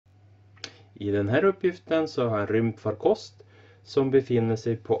I den här uppgiften så har jag en rymdfarkost som befinner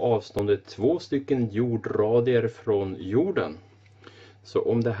sig på avståndet 2 stycken jordradier från jorden. Så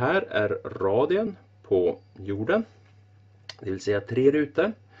om det här är radien på jorden, det vill säga 3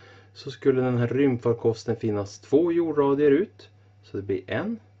 rutor, så skulle den här rymdfarkosten finnas 2 jordradier ut. Så det blir 1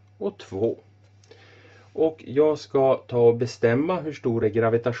 och 2. Och jag ska ta och bestämma hur stor är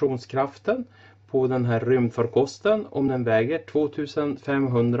gravitationskraften på den här rymdfarkosten om den väger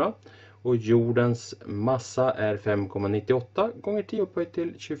 2500 och jordens massa är 5,98 gånger 10 upphöjt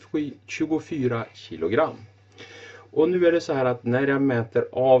till 24 kilogram. Och nu är det så här att när jag mäter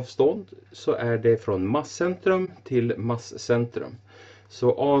avstånd så är det från masscentrum till masscentrum.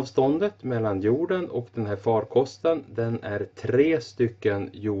 Så avståndet mellan jorden och den här farkosten, den är 3 stycken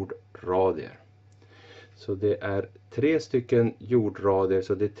jordradier. Så det är 3 stycken jordradier,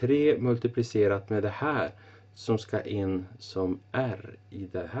 så det är 3 multiplicerat med det här som ska in som r i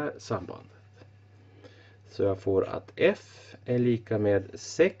det här sambandet. Så jag får att f är lika med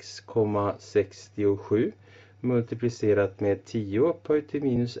 6,67 multiplicerat med 10 upphöjt till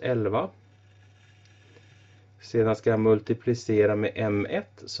minus 11. Sedan ska jag multiplicera med m1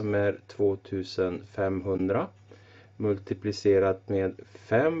 som är 2500 multiplicerat med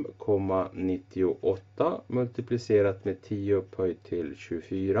 5,98 multiplicerat med 10 upphöjt till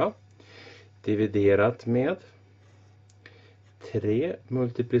 24 dividerat med 3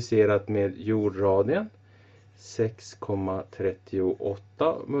 multiplicerat med jordradien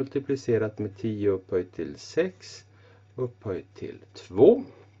 6,38 multiplicerat med 10 upphöjt till 6 upphöjt till 2.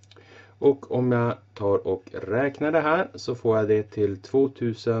 Och om jag tar och räknar det här så får jag det till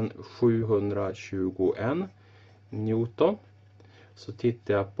 2721 Newton. Så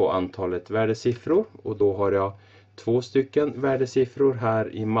tittar jag på antalet värdesiffror och då har jag 2 stycken värdesiffror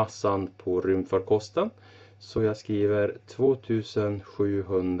här i massan på rymdfarkosten. Så jag skriver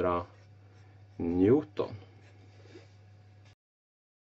 2700 Newton.